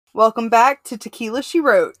Welcome back to Tequila She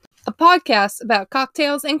Wrote, a podcast about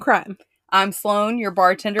cocktails and crime. I'm Sloan, your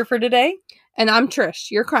bartender for today. And I'm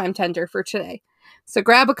Trish, your crime tender for today. So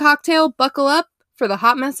grab a cocktail, buckle up for the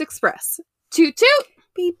Hot Mess Express. Toot toot!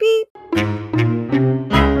 Beep beep!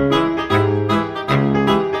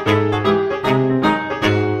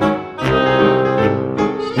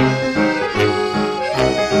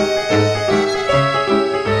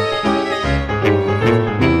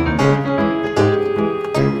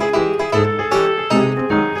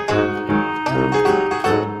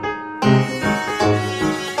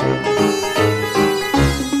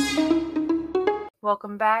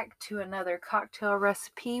 Welcome back to another cocktail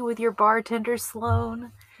recipe with your bartender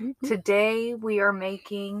Sloan. Mm-hmm. Today we are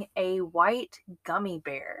making a white gummy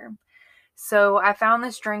bear. So I found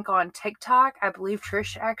this drink on TikTok. I believe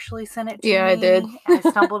Trish actually sent it to me. Yeah, I did. I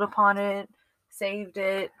stumbled upon it, saved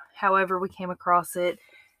it, however we came across it.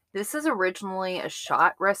 This is originally a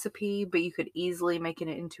shot recipe, but you could easily make it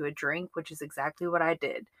into a drink, which is exactly what I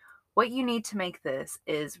did. What you need to make this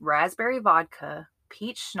is raspberry vodka,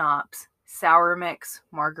 peach schnapps, sour mix,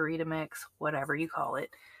 margarita mix, whatever you call it.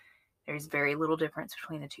 There's very little difference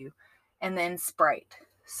between the two. And then Sprite.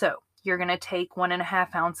 So you're going to take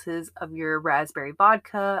 1.5 ounces of your raspberry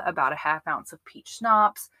vodka, about a half ounce of peach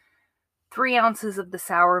schnapps, 3 ounces of the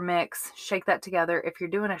sour mix, shake that together. If you're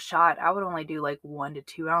doing a shot, I would only do like 1 to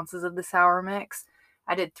 2 ounces of the sour mix.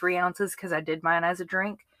 I did 3 ounces because I did mine as a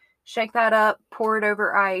drink. Shake that up, pour it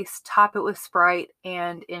over ice, top it with Sprite,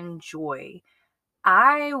 and enjoy.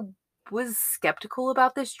 I was skeptical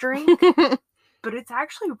about this drink, but it's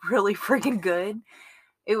actually really freaking good.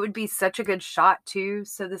 It would be such a good shot too,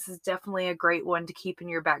 so this is definitely a great one to keep in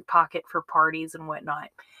your back pocket for parties and whatnot.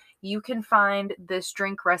 You can find this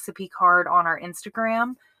drink recipe card on our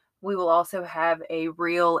Instagram. We will also have a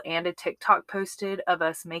reel and a TikTok posted of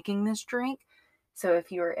us making this drink. So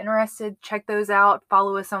if you are interested, check those out.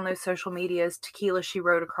 Follow us on those social medias, Tequila She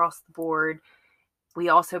Wrote across the board. We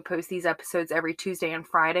also post these episodes every Tuesday and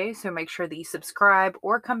Friday, so make sure that you subscribe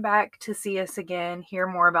or come back to see us again, hear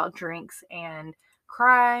more about drinks and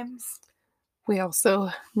crimes. We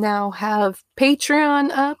also now have Patreon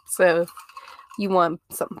up, so if you want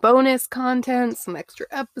some bonus content, some extra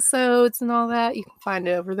episodes and all that, you can find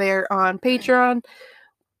it over there on Patreon.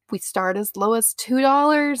 We start as low as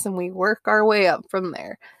 $2 and we work our way up from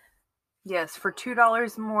there. Yes, for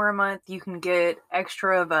 $2 more a month, you can get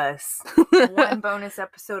extra of us, 1 bonus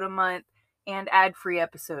episode a month, and ad-free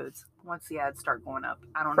episodes once the ads start going up.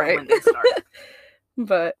 I don't know when they start.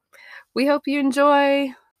 But we hope you enjoy.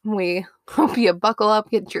 We hope you buckle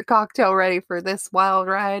up, get your cocktail ready for this wild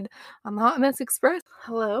ride on the Hot Mess Express.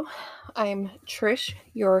 Hello, I'm Trish,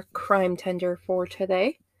 your crime tender for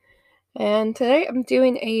today. And today I'm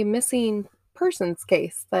doing a missing persons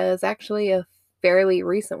case that is actually a fairly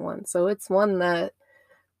recent one. So it's one that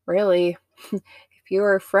really, if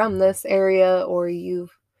you're from this area or you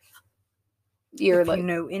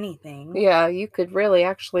know anything. Yeah, you could really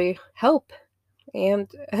actually help. And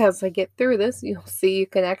as I get through this, you'll see you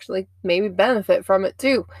can actually maybe benefit from it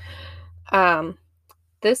too.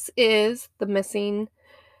 This is the missing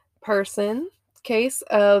person case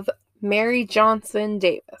of Mary Johnson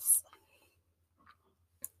Davis.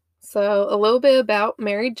 So a little bit about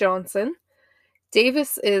Mary Johnson.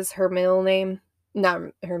 Davis is her middle name, not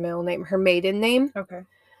her middle name, her maiden name. Okay.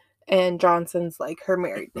 And Johnson's like her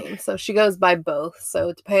married name. So she goes by both.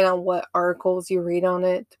 So depending on what articles you read on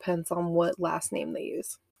it, depends on what last name they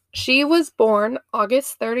use. She was born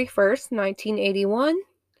August 31st, 1981.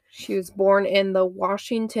 She was born in the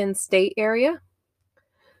Washington State area.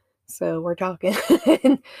 So we're talking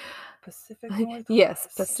Pacific Northwest. Yes,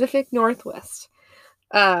 Pacific Northwest.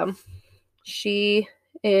 She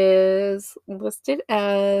is listed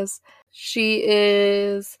as she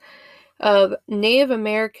is of Native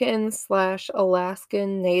American /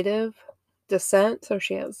 Alaskan Native descent. So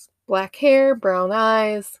she has black hair, brown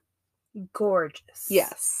eyes. Gorgeous.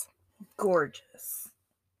 Yes. Gorgeous.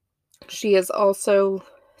 She is also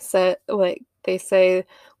set, like they say,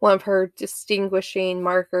 one of her distinguishing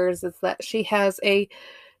markers is that she has a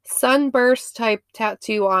sunburst type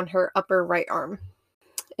tattoo on her upper right arm.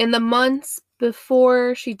 In the months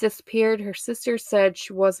before she disappeared, her sister said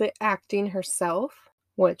she wasn't acting herself,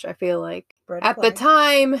 which I feel like the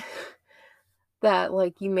time that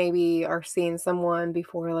like you maybe are seeing someone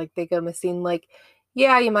before like they go missing, like,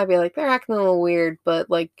 yeah, you might be like, they're acting a little weird,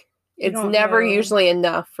 but like it's never usually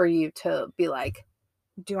enough for you to be like,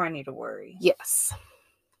 do I need to worry? Yes.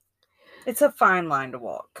 It's a fine line to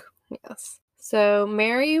walk. Yes. So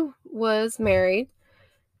Mary was married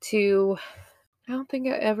to, I don't think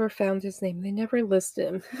I ever found his name. They never listed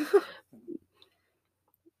him.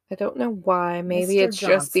 I don't know why. Maybe Mr. it's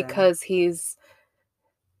just Johnson. because he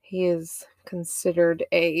is considered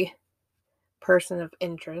a person of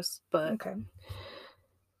interest, but Okay.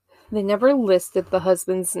 they never listed the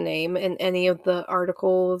husband's name in any of the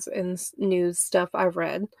articles and news stuff I've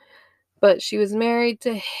read. But she was married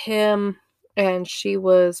to him, and she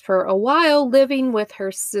was for a while living with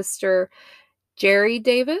her sister, Jerry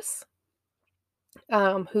Davis,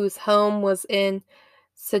 whose home was in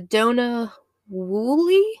Sedona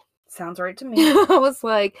Woolley. Sounds right to me. I was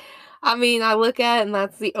like, I mean, I look at it and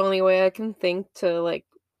that's the only way I can think to like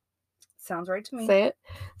Sounds right to me. say it.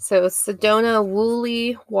 So Sedona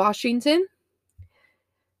Woolley, Washington.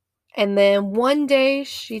 And then one day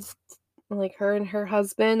she, like her and her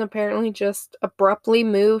husband, apparently just abruptly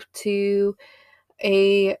moved to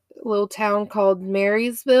a little town called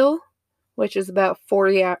Marysville, which is about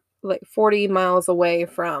 40 miles away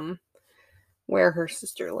from where her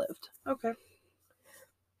sister lived. Okay.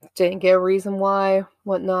 Didn't get a reason why,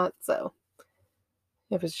 whatnot, so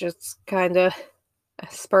it was just kind of a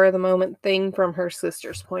spur of the moment thing from her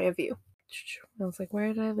sister's point of view. I was like,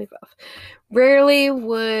 where did I leave off? Rarely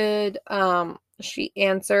would she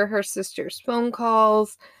answer her sister's phone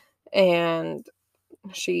calls, and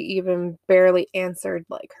she even barely answered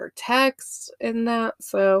like her texts and that.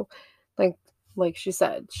 So like she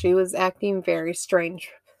said, she was acting very strange.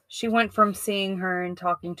 She went from seeing her and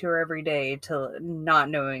talking to her every day to not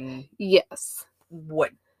knowing Yes.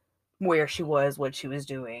 where she was, what she was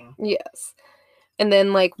doing. Yes. And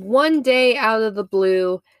then like one day out of the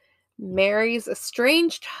blue, Mary's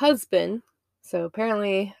estranged husband, so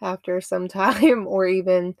apparently after some time or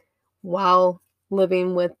even while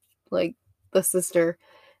living with like the sister,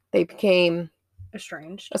 they became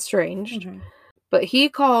Estranged. estranged. But he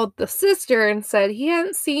called the sister and said he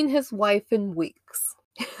hadn't seen his wife in weeks.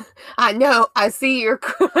 I know, I see your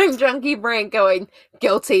crime junkie brain going,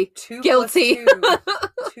 guilty, 2 guilty. plus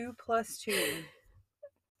 2. 2 plus 2.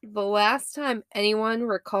 The last time anyone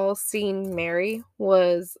recalls seeing Mary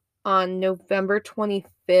was on November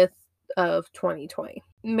 25th of 2020.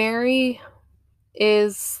 Mary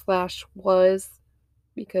was,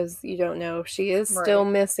 because you don't know if she is still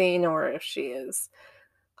missing or if she is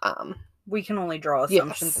we can only draw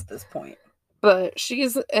assumptions at this point. But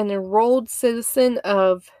she's an enrolled citizen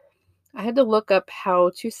of, I had to look up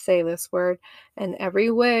how to say this word, and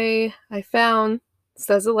every way I found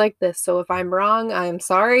says it like this. So if I'm wrong, I'm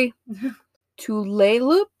sorry.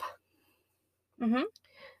 Tulalip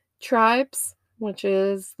tribes, which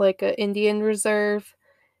is like an Indian reserve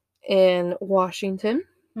in Washington.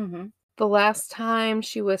 The last time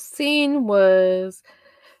she was seen was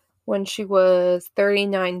when she was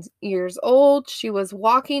 39 years old. She was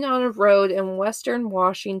walking on a road in western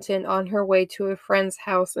Washington on her way to a friend's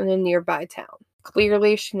house in a nearby town.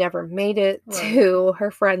 Clearly, she never made it to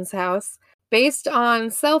her friend's house. Based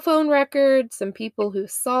on cell phone records and people who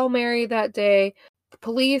saw Mary that day, the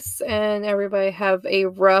police and everybody have a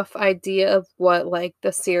rough idea of what, like,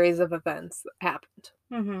 the series of events happened.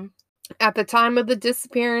 At the time of the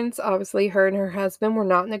disappearance, obviously, her and her husband were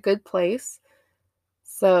not in a good place.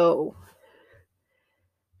 So,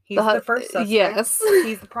 he's the first suspect. Yes.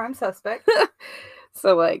 He's the prime suspect.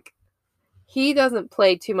 So, like, he doesn't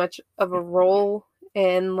play too much of a role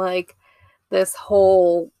in, like, this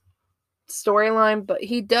whole storyline, but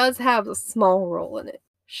he does have a small role in it.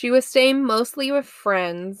 She was staying mostly with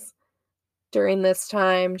friends during this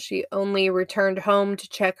time. She only returned home to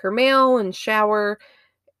check her mail and shower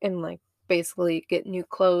and, like, basically get new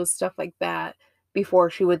clothes, stuff like that, before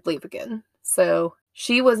she would leave again. So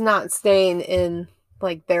she was not staying in,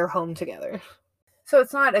 like, their home together. So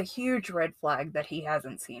it's not a huge red flag that he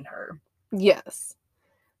hasn't seen her. Yes.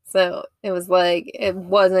 So it was like, it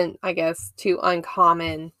wasn't, I guess, too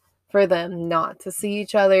uncommon for them not to see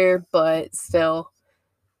each other, but still,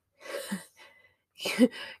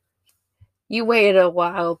 you waited a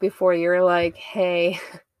while before you're like, hey,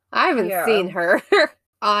 I haven't seen her.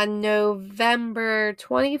 On November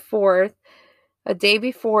 24th, a day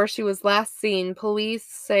before she was last seen, police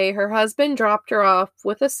say her husband dropped her off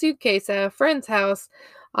with a suitcase at a friend's house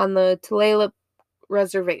on the Tulalip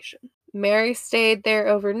Reservation. Mary stayed there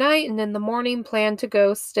overnight and in the morning planned to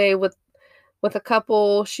go stay with a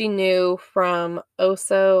couple she knew from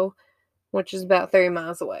Oso, which is about 30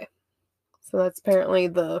 miles away. So that's apparently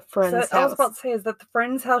the friend's house. I was about to say, is that the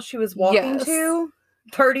friend's house she was walking to?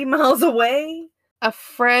 30 miles away? A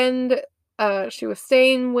friend she was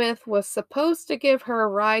staying with was supposed to give her a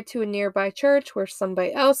ride to a nearby church where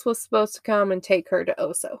somebody else was supposed to come and take her to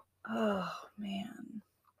Oso. Oh, man.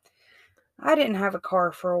 I didn't have a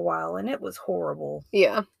car for a while, and it was horrible.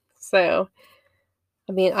 Yeah. So,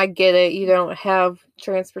 I mean, I get it. You don't have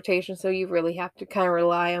transportation, so you really have to kind of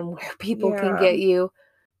rely on where people can get you.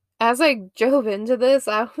 As I drove into this,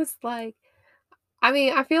 I was like, I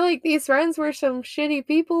mean, I feel like these friends were some shitty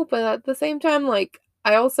people, but at the same time, like,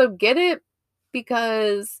 I also get it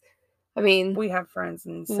because, I mean, we have friends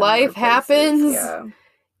in life places. happens. Yeah.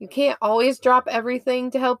 You can't always drop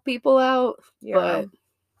everything to help people out. Yeah. But,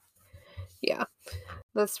 yeah.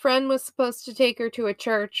 This friend was supposed to take her to a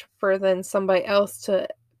church for then somebody else to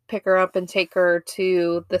pick her up and take her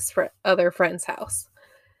to this other friend's house.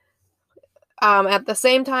 At the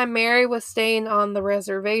same time, Mary was staying on the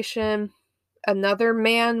reservation. Another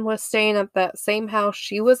man was staying at that same house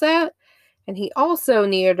she was at, and he also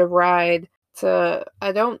needed a ride to,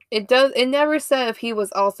 it never said if he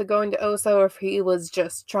was also going to Oso or if he was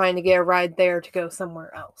just trying to get a ride there to go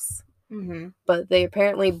somewhere else. Mm-hmm. But they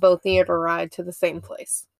apparently both needed a ride to the same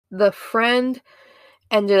place. The friend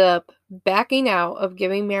ended up backing out of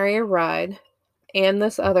giving Mary a ride and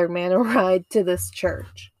this other man a ride to this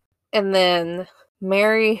church. And then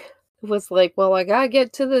Mary was like, well, I gotta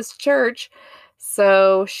get to this church.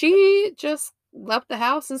 So she just left the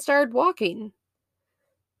house and started walking.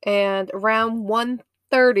 And around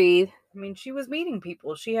 1:30, I mean, she was meeting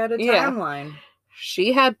people. She had a timeline.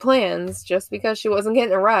 She had plans. Just because she wasn't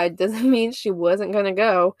getting a ride doesn't mean she wasn't going to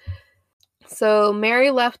go. So Mary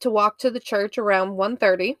left to walk to the church around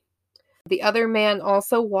 1:30. The other man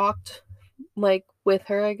also walked, like, with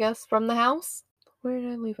her, I guess, from the house. Where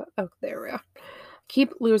did I leave it? Oh, there we are.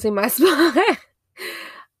 Keep losing my spot.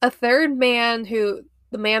 A third man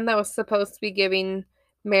the man that was supposed to be giving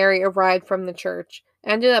Mary a ride from the church,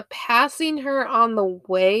 ended up passing her on the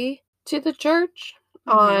way to the church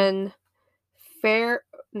on Fire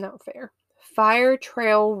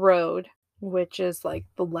Trail Road, which is like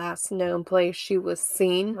the last known place she was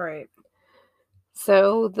seen. Right.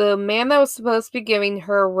 So the man that was supposed to be giving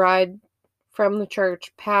her a ride from the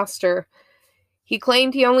church passed her. He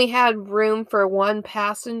claimed he only had room for one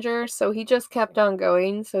passenger, so he just kept on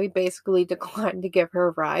going. So he basically declined to give her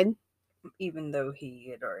a ride. Even though he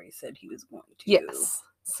had already said he was going to. Yes.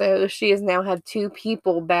 So she has now had two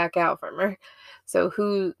people back out from her. So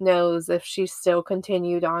who knows if she still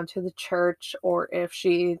continued on to the church or if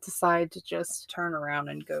she decided to just turn around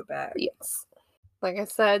and go back. Yes. Like I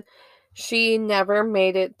said, she never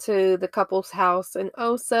made it to the couple's house in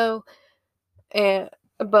Oso.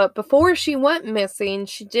 But before she went missing,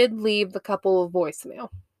 she did leave the couple a voicemail.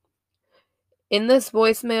 In this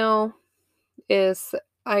voicemail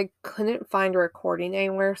I couldn't find a recording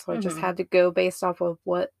anywhere, so I just had to go based off of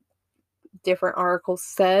what different articles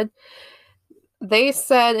said. They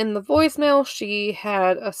said in the voicemail she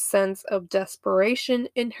had a sense of desperation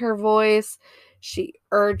in her voice. She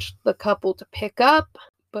urged the couple to pick up,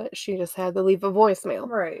 but she just had to leave a voicemail.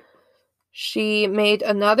 Right. She made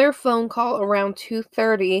another phone call around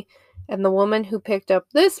 2:30, and the woman who picked up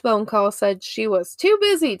this phone call said she was too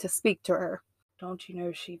busy to speak to her. Don't you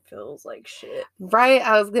know she feels like shit? Right,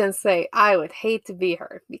 I was gonna say, I would hate to be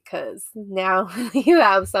her, because now you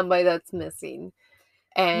have somebody that's missing.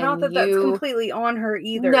 And not that that's completely on her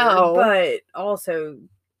either. No. But also,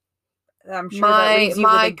 I'm sure that leaves you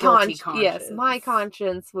with a guilty conscience. Yes, my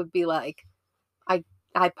conscience would be like,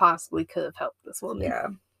 I possibly could have helped this woman. Yeah.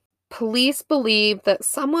 Police believe that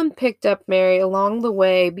someone picked up Mary along the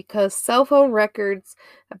way because cell phone records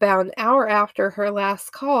about an hour after her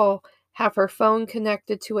last call have her phone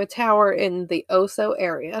connected to a tower in the Oso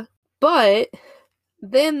area. But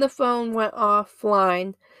then the phone went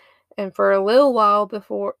offline, and for a little while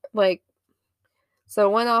before, so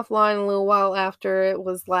it went offline a little while after it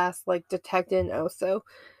was last, detected in Oso.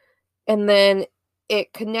 And then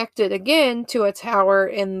it connected again to a tower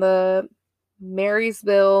in the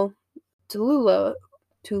Marysville, Tulalip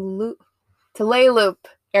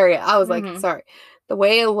area. I was like, sorry. The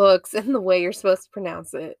way it looks and the way you're supposed to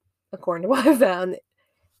pronounce it, according to what I found,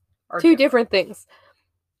 are two different things.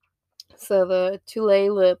 So the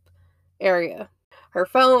Tulalip area. Her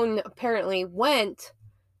phone apparently went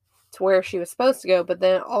to where she was supposed to go, but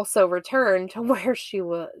then also returned to where she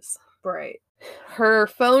was. Right. Her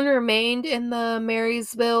phone remained in the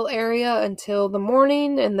Marysville area until the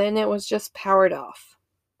morning, and then it was just powered off.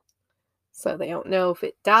 So they don't know if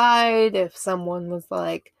it died, if someone was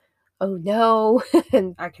like, oh no.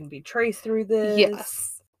 And I can be traced through this.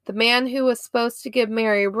 Yes. The man who was supposed to give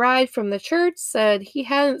Mary a ride from the church said he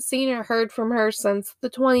hadn't seen or heard from her since the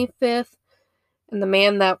 25th. And the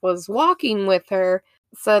man that was walking with her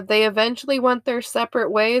said they eventually went their separate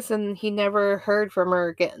ways and he never heard from her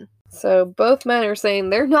again. So both men are saying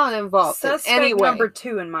they're not involved Suspect in any way. number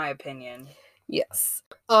 2, in my opinion. Yes.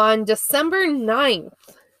 On December 9th,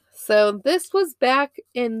 So this was back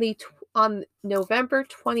on November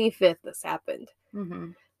 25th this happened.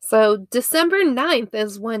 Mm-hmm. So December 9th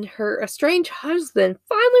is when her estranged husband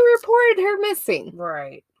finally reported her missing.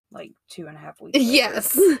 Right. Like 2.5 weeks later.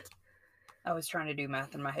 Yes. I was trying to do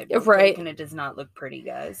math in my head. Right. And it does not look pretty,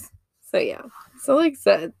 guys. So yeah. So like I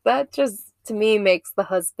said, that just, to me, makes the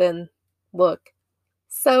husband look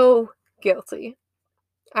so guilty.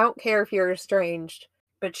 I don't care if you're estranged.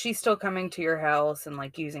 But she's still coming to your house and,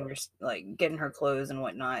 like, using your, like, getting her clothes and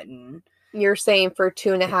whatnot. And you're saying for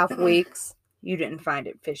 2.5 weeks. You didn't find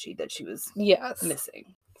it fishy that she was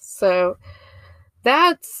missing. So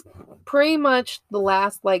that's pretty much the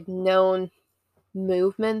last, like, known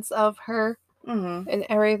movements of her and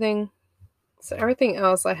everything. So everything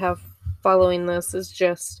else I have following this is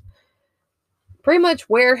just pretty much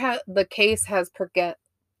where the case has progressed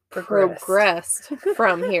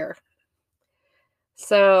from here.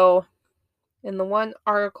 So in the one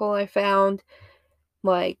article I found,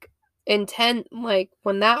 like, when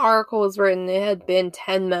that article was written, it had been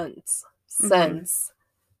 10 months since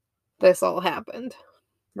this all happened.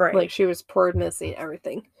 Right. Like, she was reported missing,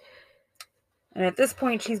 everything. And at this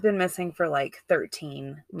point, she's been missing for, like,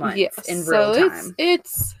 13 months in real time. So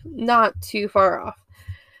it's not too far off.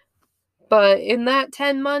 But in that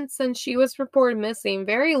 10 months since she was reported missing,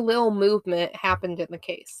 very little movement happened in the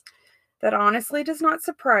case. That honestly does not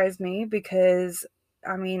surprise me because,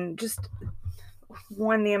 I mean, just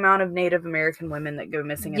the amount of Native American women that go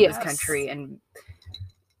missing in this country, and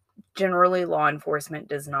generally law enforcement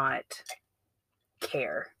does not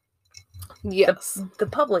care. Yes. The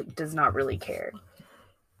public does not really care.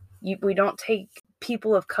 We don't take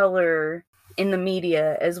people of color in the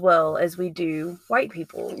media as well as we do white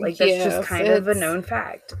people. Like, that's just kind of a known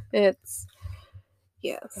fact.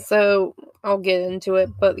 So I'll get into it,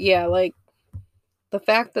 but yeah, like, the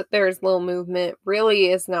fact that there's little movement really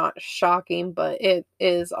is not shocking, but it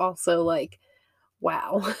is also like,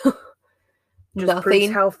 wow. Just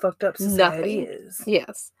proves how fucked up society is.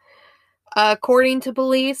 Yes. According to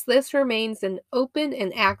police, this remains an open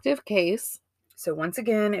and active case. So once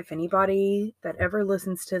again, if anybody that ever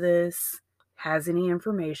listens to this has any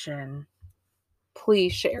information,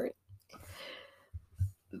 please share it.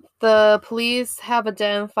 The police have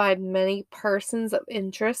identified many persons of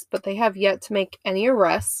interest, but they have yet to make any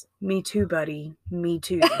arrests. Me too, buddy. Me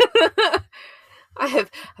too.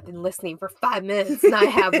 I've been listening for 5 minutes and I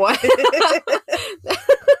have one.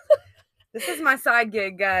 This is my side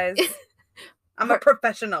gig, guys. I'm a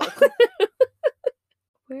professional.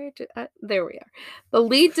 There we are. The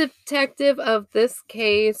lead detective of this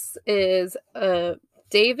case is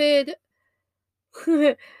David.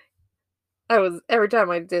 Every time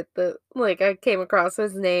I did I came across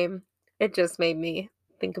his name, it just made me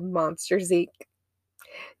think of Monster Zeke.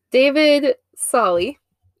 David Sully.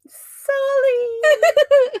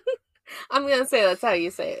 I'm gonna say that's how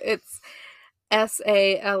you say it. It's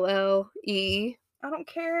Salle. I don't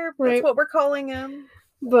care. That's what we're calling him.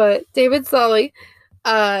 But David Sully,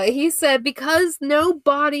 he said, because no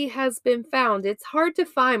body has been found, it's hard to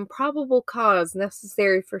find probable cause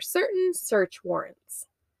necessary for certain search warrants.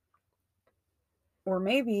 Or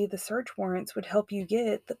maybe the search warrants would help you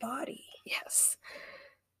get the body. Yes.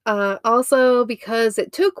 Also, because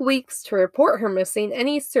it took weeks to report her missing,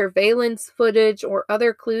 any surveillance footage or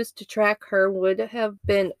other clues to track her would have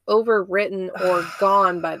been overwritten or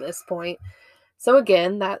gone by this point. So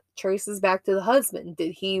again, that traces back to the husband.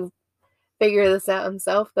 Did he figure this out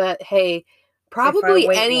himself? That, hey, probably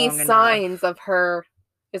any signs of her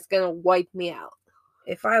is going to wipe me out.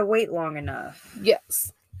 If I wait long enough.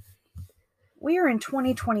 Yes. We are in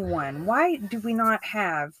 2021. Why do we not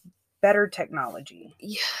have better technology?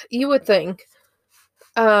 Yeah, you would think.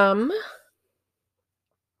 And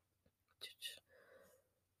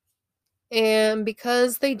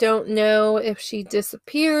because they don't know if she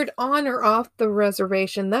disappeared on or off the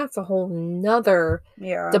reservation, that's a whole nother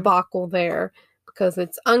debacle there. Because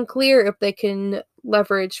it's unclear if they can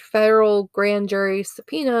leverage federal grand jury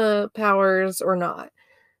subpoena powers or not.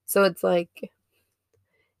 So it's like,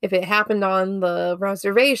 if it happened on the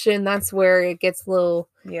reservation, that's where it gets a little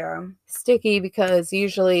sticky, because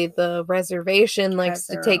usually the reservation likes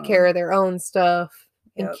to take care of their own stuff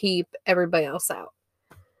and keep everybody else out.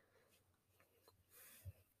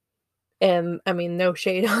 And I mean, no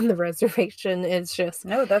shade on the reservation. It's just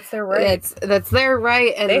that's their right. That's their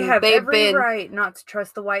right, and they have every right not to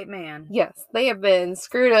trust the white man. Yes, they have been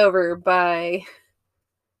screwed over by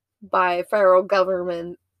federal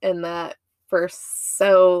government in that for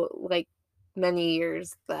so many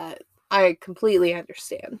years that I completely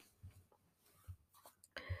understand.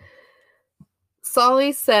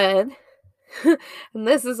 Sully said And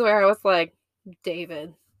this is where I was like,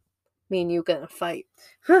 David, me and you gonna fight.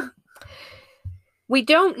 We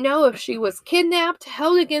don't know if she was kidnapped,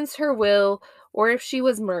 held against her will, or if she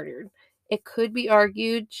was murdered. It could be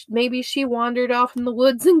argued maybe she wandered off in the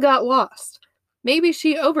woods and got lost. Maybe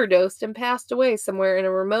she overdosed and passed away somewhere in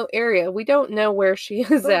a remote area. We don't know where she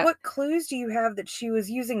is But at. what clues do you have that she was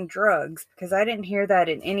using drugs? Because I didn't hear that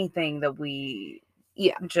in anything that we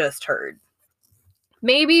just heard.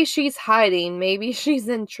 Maybe she's hiding. Maybe she's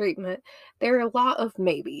in treatment. There are a lot of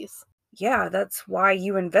maybes. Yeah, that's why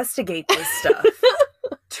you investigate this stuff.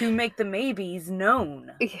 To make the maybes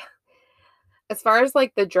known. Yeah. As far as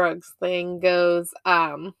like the drugs thing goes,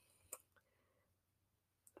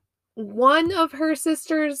 one of her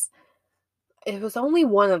sisters, it was only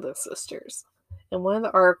one of the sisters, and one of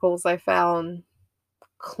the articles I found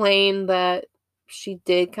claimed that she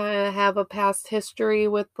did kind of have a past history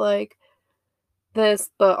with like this,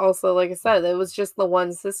 but also, like I said, it was just the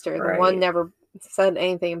one sister. The one never said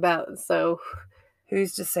anything about it, so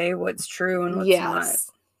who's to say what's true and what's not?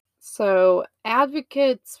 So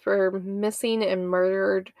advocates for missing and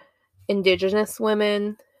murdered Indigenous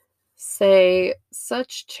women say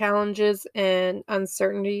such challenges and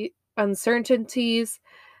uncertainties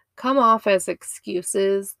come off as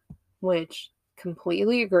excuses, which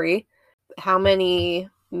completely agree. How many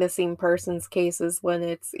missing persons cases when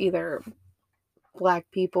it's either Black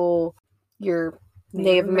people, your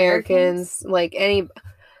Native Americans, like any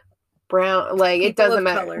brown, like people, it doesn't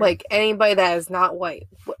matter, color. Like anybody that is not white,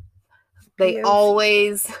 they POC.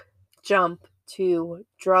 Always jump to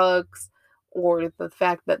drugs or the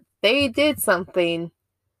fact that they did something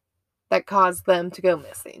that caused them to go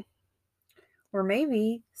missing. Or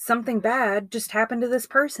maybe something bad just happened to this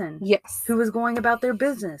person. Yes. Who was going about their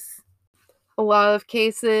business. A lot of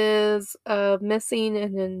cases of missing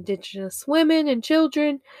and Indigenous women and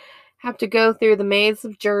children have to go through the maze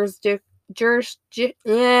of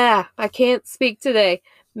I can't speak today.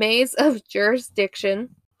 Maze of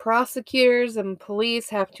jurisdiction. Prosecutors and police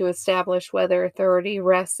have to establish whether authority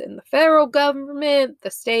rests in the federal government, the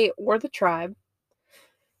state, or the tribe.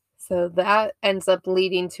 So that ends up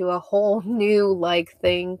leading to a whole new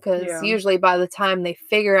thing, because usually by the time they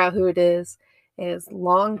figure out who it is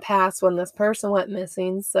long past when this person went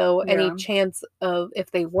missing. So any chance of if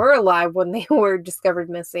they were alive when they were discovered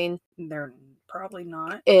missing, they're probably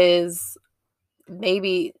not, is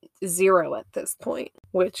maybe zero at this point,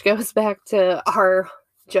 which goes back to our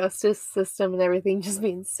justice system and everything just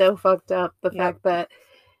being so fucked up. The fact that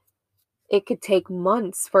it could take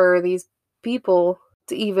months for these people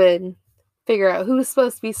to even figure out who's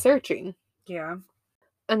supposed to be searching. Yeah.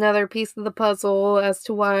 Another piece of the puzzle as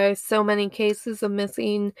to why so many cases of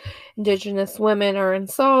missing Indigenous women are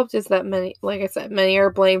unsolved is that many, like I said, many are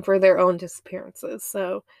blamed for their own disappearances.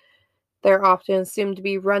 So they're often assumed to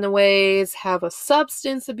be runaways, have a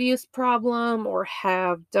substance abuse problem, or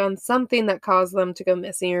have done something that caused them to go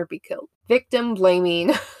missing or be killed. Victim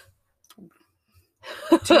blaming.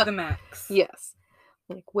 To the max. Yes.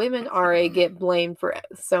 Like, women RA get blamed for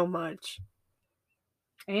so much.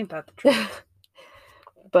 Ain't that the truth?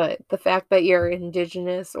 But the fact that you're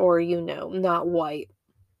Indigenous or, not white.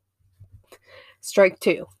 Strike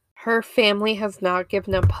two. Her family has not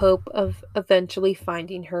given up hope of eventually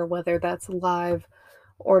finding her, whether that's alive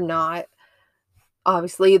or not.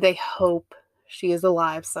 Obviously, they hope she is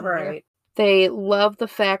alive somewhere. Right. They love the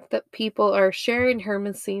fact that people are sharing her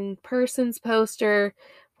missing persons poster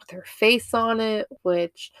with her face on it,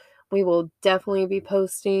 which we will definitely be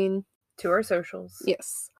posting to our socials.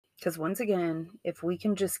 Yes. Because once again, if we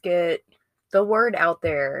can just get the word out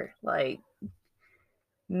there,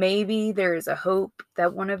 maybe there's a hope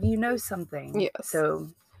that one of you knows something. Yes. So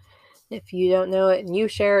if you don't know it and you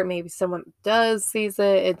share it, maybe someone does sees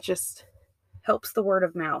it. It just helps the word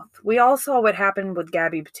of mouth. We all saw what happened with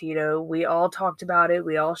Gabby Petito. We all talked about it.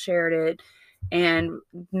 We all shared it. And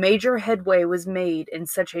major headway was made in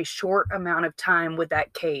such a short amount of time with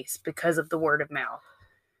that case because of the word of mouth.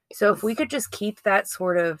 So if we could just keep that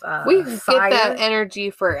sort of we get that energy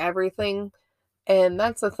for everything. And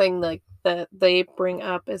that's the thing that they bring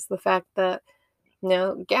up is the fact that,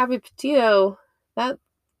 Gabby Petito, that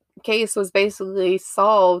case was basically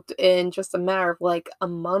solved in just a matter of a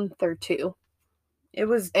month or two. It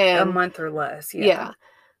was a month or less. Yeah.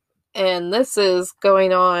 And this is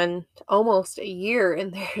going on almost a year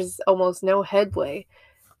and there's almost no headway.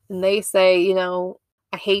 And they say,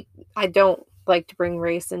 I don't like to bring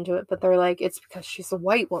race into it, but they're like, it's because she's a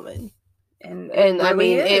white woman. And really I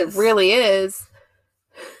mean, it really is.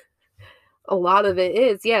 A lot of it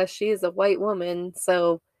is, yes, she is a white woman,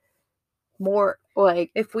 so more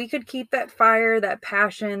Like, if we could keep that fire, that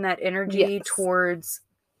passion, that energy yes. towards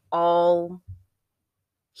all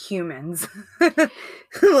humans,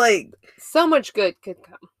 like, so much good could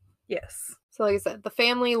come. yes. So like I said, the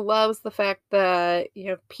family loves the fact that,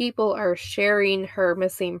 people are sharing her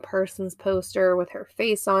missing persons poster with her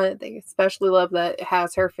face on it. They especially love that it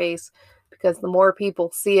has her face, because the more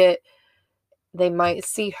people see it, they might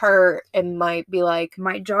see her and might be like,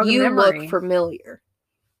 might jog a you memory. look familiar.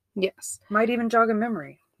 Yes. Might even jog a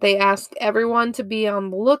memory. They ask everyone to be on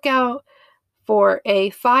the lookout for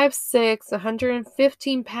a 5'6",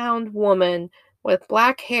 115-pound woman with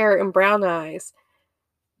black hair and brown eyes.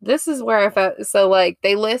 This is where I found, so like,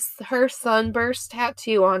 they list her sunburst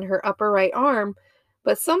tattoo on her upper right arm,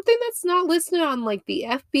 but something that's not listed on like the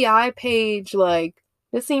FBI page, like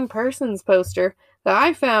missing persons poster, that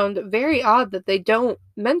I found very odd that they don't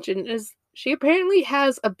mention is she apparently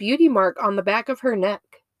has a beauty mark on the back of her neck.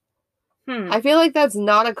 I feel like that's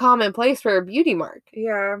not a common place for a beauty mark.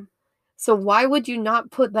 Yeah. So why would you not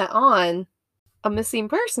put that on a missing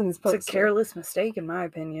persons poster? It's a careless mistake, in my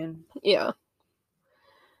opinion. Yeah.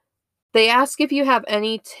 They ask if you have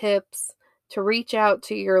any tips to reach out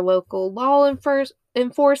to your local law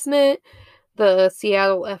enforcement, the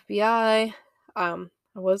Seattle FBI. I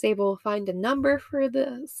was able to find a number for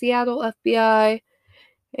the Seattle FBI.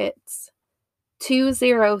 It's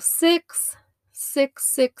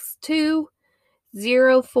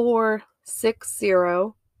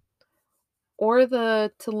 206-662-0460, or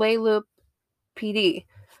the Tulalip PD.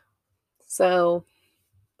 So,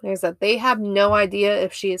 like I said, they have no idea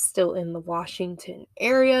if she is still in the Washington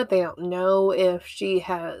area. They don't know if she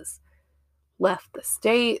has left the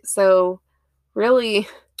state. So, really,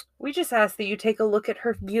 we just ask that you take a look at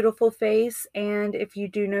her beautiful face, and if you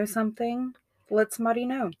do know something, let somebody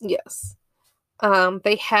know. Yes.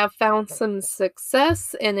 They have found some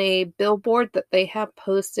success in a billboard that they have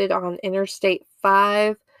posted on Interstate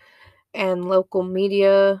 5, and local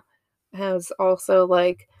media has also,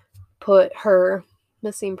 like, put her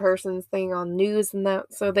missing persons thing on news and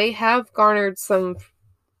that. So they have garnered some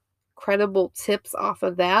credible tips off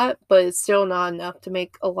of that, but it's still not enough to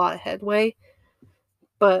make a lot of headway.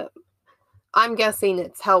 But I'm guessing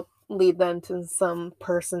it's helped lead them to some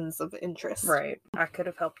persons of interest. Right. I could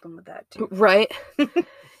have helped them with that too. Right.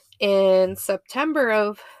 In September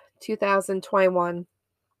of 2021,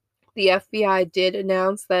 the FBI did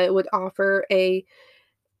announce that it would offer a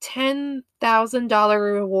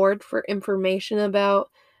 $10,000 reward for information about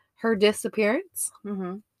her disappearance.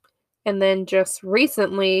 Mm-hmm. And then just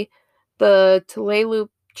recently, the Tulalip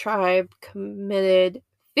tribe committed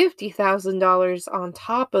 $50,000 on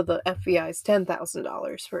top of the FBI's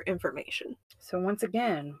 $10,000 for information. So once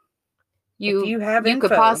again, you if you have you info,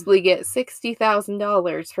 could possibly get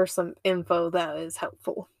 $60,000 for some info that is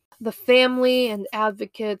helpful. The family and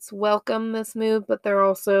advocates welcome this move, but they're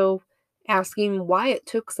also asking why it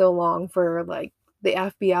took so long for like the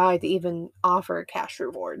FBI to even offer a cash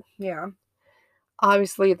reward. Yeah.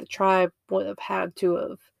 Obviously, the tribe would have had to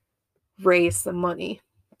have raised some money,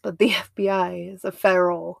 but the FBI is a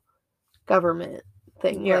federal government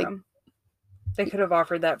thing. Yeah. Like, they could have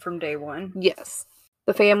offered that from day one. Yes.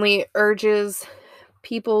 The family urges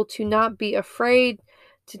people to not be afraid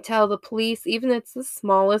to tell the police, even if it's the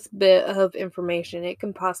smallest bit of information. It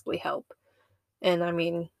can possibly help. And I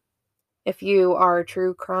mean, if you are a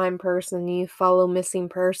true crime person, you follow missing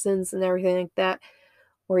persons and everything like that,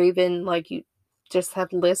 or even like you just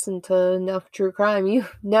have listened to enough true crime, you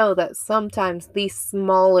know that sometimes the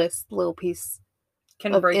smallest little piece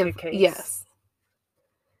can break a case. Yes.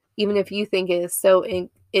 Even if you think it is so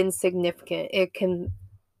insignificant, it can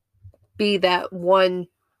be that one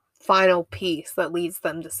final piece that leads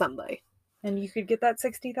them to somebody. And you could get that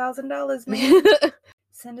 $60,000, man.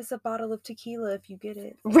 Send us a bottle of tequila if you get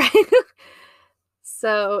it. Right.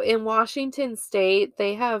 So in Washington State,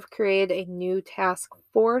 they have created a new task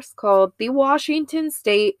force called the Washington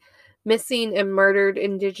State Missing and Murdered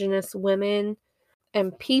Indigenous Women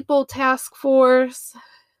and People Task Force.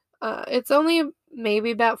 It's only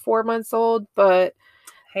maybe about 4 months old, but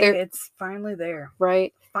hey, it's finally there.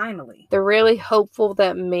 Right? Finally. They're really hopeful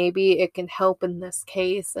that maybe it can help in this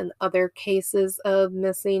case and other cases of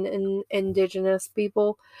missing Indigenous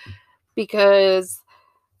people, because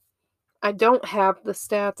I don't have the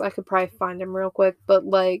stats. I could probably find them real quick, but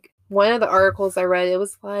like one of the articles I read, it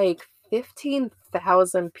was like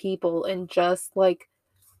 15,000 people in just like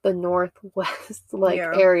the Northwest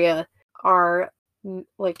area are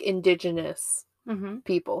like Indigenous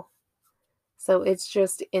people. So it's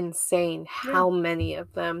just insane how many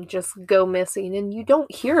of them just go missing and you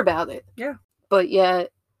don't hear about it. Yeah. But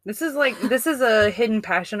yet This is a hidden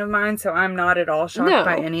passion of mine, so I'm not at all shocked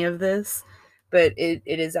by No. any of this. But it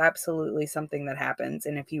is absolutely something that happens.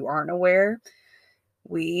 And if you aren't aware,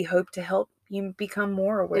 we hope to help you become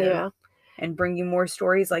more aware Yeah. and bring you more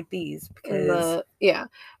stories like these. And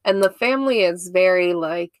the family is very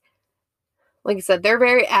like I said, they're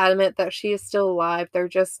very adamant that she is still alive. They're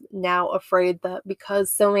just now afraid that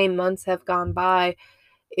because so many months have gone by,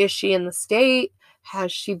 is she in the state?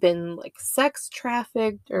 Has she been like sex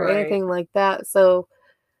trafficked or Right. anything like that? So,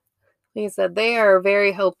 like I said, they are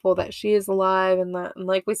very hopeful that she is alive and that, and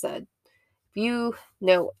like we said, if you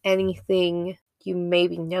know anything, you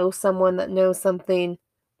maybe know someone that knows something,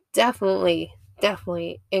 definitely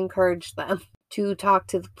encourage them to talk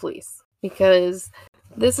to the police because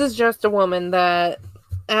this is just a woman that,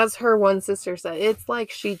 as her one sister said, it's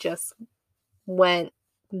like she just went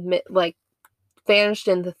like vanished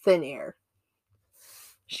into thin air.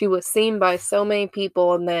 She was seen by so many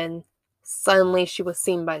people and then suddenly she was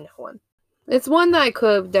seen by no one. It's one that I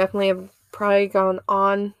could have definitely have probably gone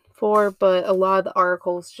on for, but a lot of the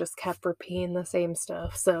articles just kept repeating the same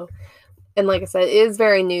stuff. So, and like I said, it is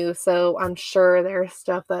very new, so I'm sure there's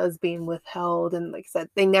stuff that is being withheld. And like I said,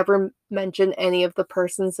 they never mention any of the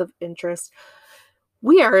persons of interest.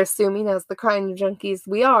 We are assuming, as the crime junkies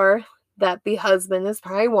we are, that the husband is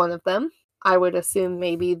probably one of them. I would assume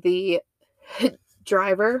maybe the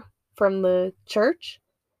driver from the church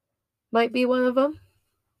might be one of them.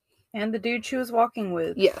 And the dude she was walking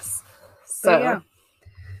with. Yes. So yeah,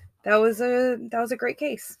 that was a great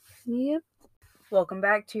case. Yep. Welcome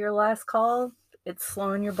back to your last call. It's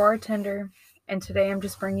Sloan, your bartender, and today I'm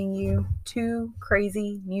just bringing you 2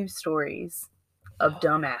 crazy news stories of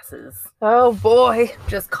dumbasses. Oh boy!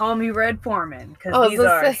 Just call me Red Foreman because these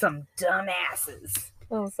are some dumbasses.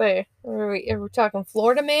 I'll say, are we talking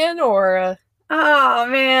Florida man or? Oh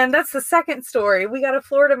man, that's the second story. We got a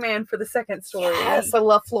Florida man for the second story. Yes, I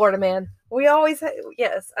love Florida man. We always,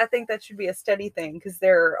 yes, I think that should be a steady thing because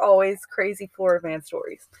there are always crazy Florida man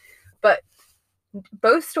stories. But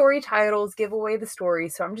both story titles give away the story,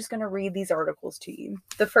 so I'm just going to read these articles to you.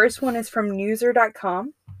 The first one is from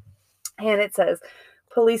Newser.com, and it says,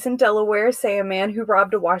 police in Delaware say a man who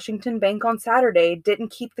robbed a Washington bank on Saturday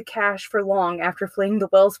didn't keep the cash for long after fleeing the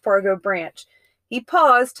Wells Fargo branch. He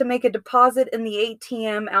paused to make a deposit in the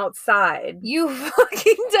ATM outside. You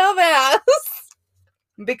fucking dumbass!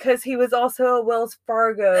 Because he was also a Wells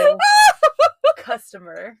Fargo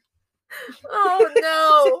customer. Oh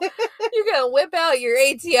no! You're gonna whip out your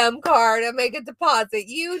ATM card and make a deposit,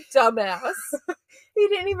 you dumbass. He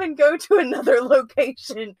didn't even go to another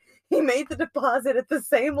location. He made the deposit at the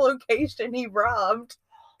same location he robbed.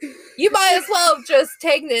 You might as well have just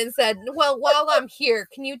taken it and said, well, while I'm here,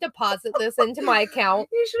 can you deposit this into my account?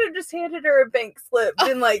 You should have just handed her a bank slip.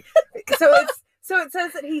 And like, so it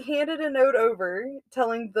says that he handed a note over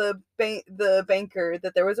telling the banker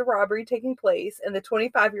that there was a robbery taking place and the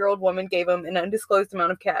 25-year-old woman gave him an undisclosed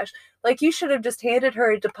amount of cash. Like, you should have just handed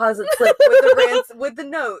her a deposit slip with the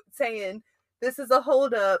note saying, this is a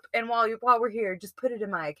holdup, and while we're here, just put it in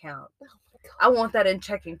my account. Oh my God. I want that in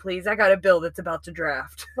checking, please. I got a bill that's about to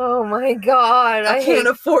draft. Oh my God. I can't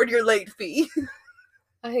afford your late fee.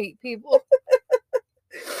 I hate people.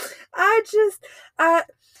 I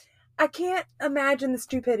can't imagine the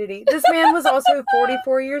stupidity. This man was also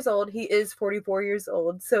 44 years old. He is 44 years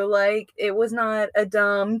old. So, like, it was not a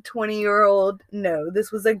dumb 20-year-old. No,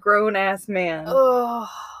 this was a grown-ass man. Oh.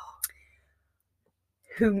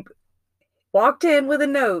 Who walked in with a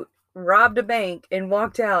note, robbed a bank, and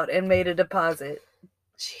walked out and made a deposit.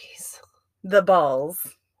 Jeez. The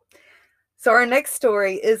balls. So our next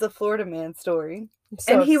story is a Florida man story.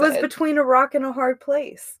 And he was between a rock and a hard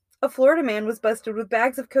place. A Florida man was busted with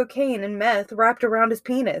bags of cocaine and meth wrapped around his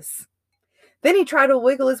penis. Then he tried to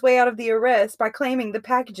wiggle his way out of the arrest by claiming the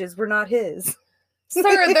packages were not his.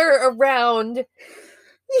 Sir, they're around.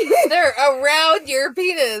 They're around your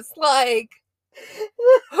penis. Like,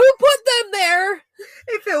 who put them there?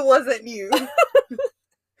 If it wasn't you.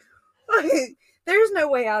 There's no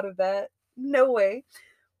way out of that. No way.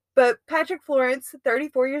 But Patrick Florence,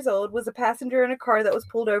 34 years old, was a passenger in a car that was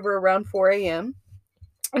pulled over around 4 a.m.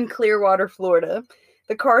 in Clearwater, Florida.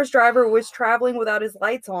 The car's driver was traveling without his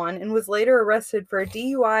lights on and was later arrested for a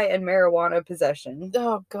DUI and marijuana possession.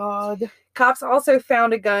 Oh, God. Cops also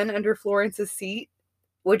found a gun under Florence's seat,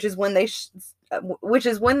 which is when they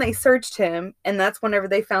searched him, and that's whenever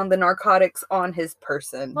they found the narcotics on his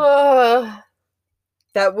person.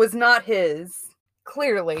 That was not his.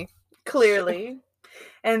 Clearly.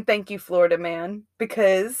 And thank you, Florida man,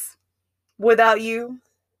 because without you,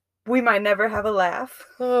 we might never have a laugh.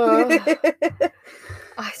 I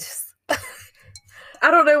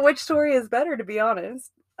I don't know which story is better, to be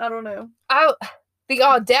honest. I don't know. The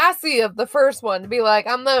audacity of the first one to be like,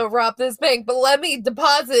 I'm gonna rob this bank, but let me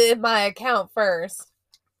deposit it in my account first.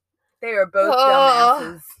 They are both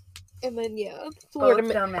dumbasses. And then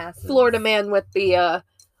Dumbasses. Florida man with the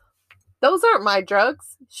those aren't my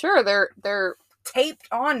drugs. Sure, they're taped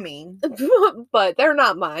on me, but they're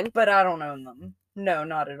not mine. But I don't own them. No,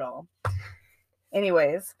 not at all.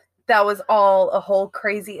 Anyways, that was all a whole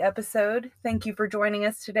crazy episode. Thank you for joining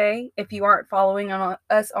us today. If you aren't following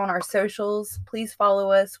us on our socials, please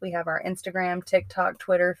follow us. We have our Instagram, TikTok,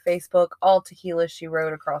 Twitter, Facebook, all Tequila She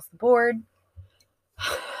Wrote across the board.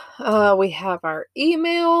 We have our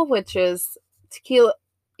email, which is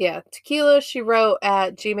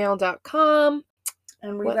tequilashewrote@gmail.com.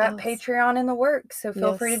 And we've got Patreon in the works, so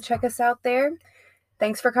feel free to check us out there.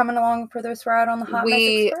 Thanks for coming along for this ride on the Hot Mess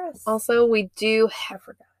Express. Also, we do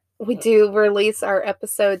release our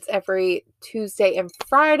episodes every Tuesday and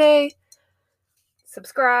Friday.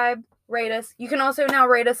 Subscribe, rate us. You can also now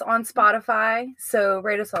rate us on Spotify. So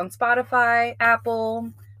rate us on Spotify,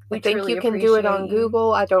 Apple. I think you can do it on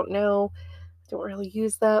Google. I don't know. I don't really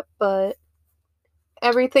use that, but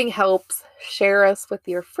everything helps. Share us with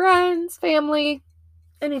your friends, family.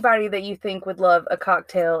 Anybody that you think would love a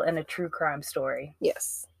cocktail and a true crime story.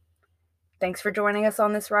 Yes. Thanks for joining us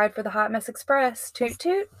on this ride for the Hot Mess Express. Toot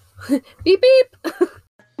toot. Beep beep.